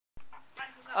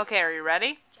Okay, are you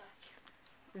ready?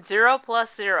 0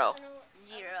 plus 0.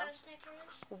 0.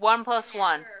 1 plus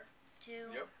 1. 2.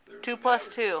 2 plus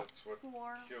 2.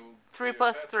 4. 3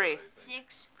 plus 3.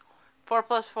 6. 4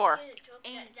 plus 4.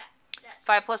 8.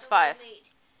 5 plus 5.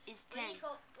 Is 10.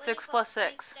 6 plus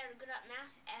 6.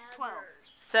 12.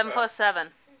 7 plus 7.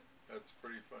 That's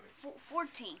pretty funny.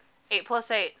 14. 8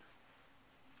 plus 8.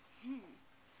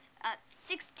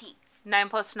 16. 9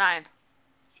 plus 9.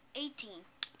 18.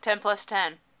 10 plus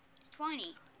 10.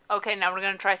 20. Okay, now we're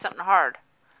going to try something hard.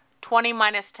 20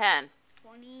 minus 10.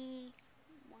 20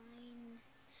 minus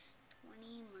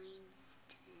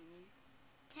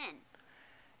 10. 10.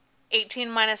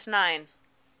 18 minus 9.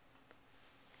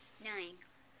 9.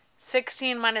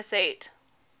 16 minus 8.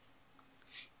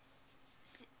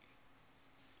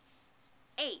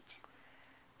 8.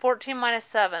 14 minus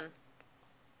 7.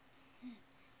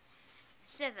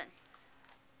 7.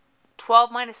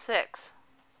 12 minus 6.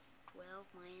 12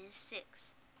 minus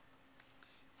 6.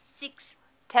 6.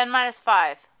 10 minus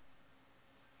 5.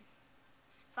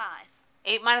 5.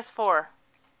 8 minus 4.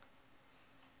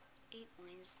 8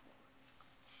 minus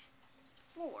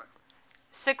 4. 4.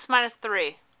 6 minus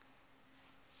 3.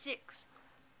 6.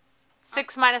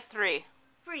 6 minus 3.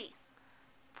 3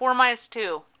 4 minus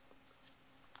 2.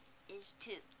 is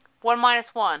 2. 1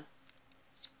 minus 1.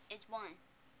 Is 1.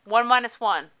 1 minus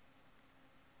 1.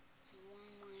 1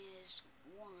 minus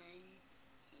 1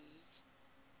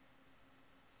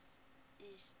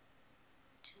 is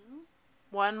 2.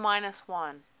 1 minus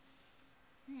 1.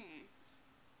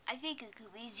 I think it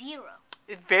could be 0.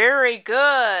 Very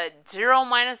good. 0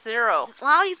 minus 0. It's a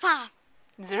lollipop.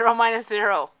 0 minus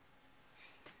 0.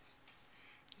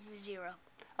 0.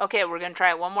 Okay, we're going to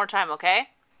try it one more time, okay?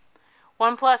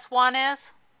 1 plus 1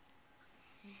 is?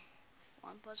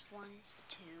 1 plus 1 is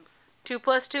 2. 2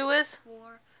 plus 2 is?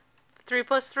 4. 3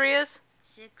 plus 3 is?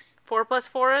 6. 4 plus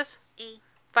 4 is? 8.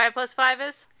 5 plus 5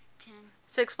 is? 10.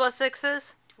 6 plus 6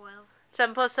 is? 12.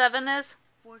 7 plus 7 is?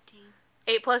 14.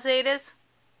 8 plus 8 is?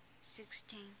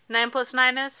 16. 9 plus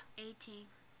 9 is? 18.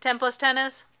 10 plus 10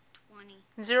 is? 20.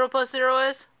 0 plus 0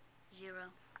 is? 0.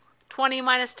 20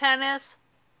 minus 10 is?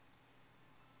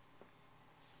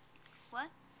 What?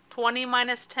 20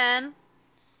 minus 10?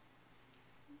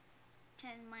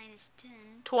 10 minus 10.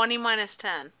 20 minus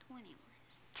 10. 20 minus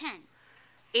 10.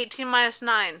 18 minus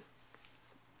 9.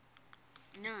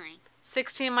 9.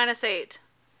 16 minus 8.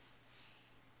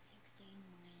 16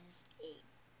 minus 8.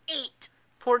 8.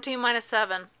 14 minus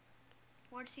 7.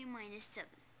 14 minus 7.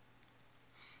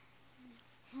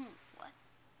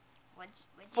 What?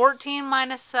 14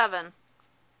 minus 7.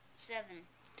 7.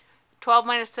 12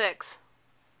 minus 6.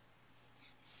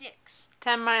 6.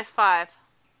 10 minus 5.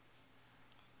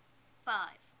 5.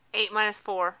 8 minus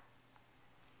 4.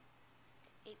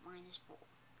 8 minus 4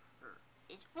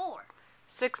 is 4.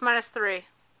 6 minus 3.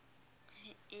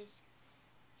 Is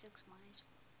 6 minus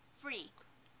 3.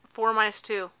 4 minus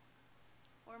 2.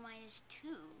 4 minus 2.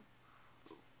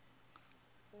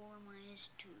 4 minus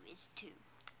 2 is 2.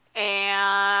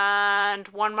 And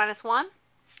 1 minus 1? 1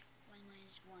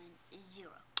 minus 1 is 0.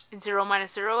 0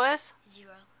 minus 0 is? 0.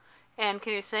 And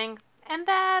can you sing? And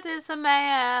that is a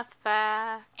math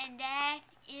fact. And that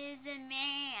is a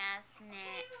math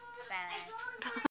fact.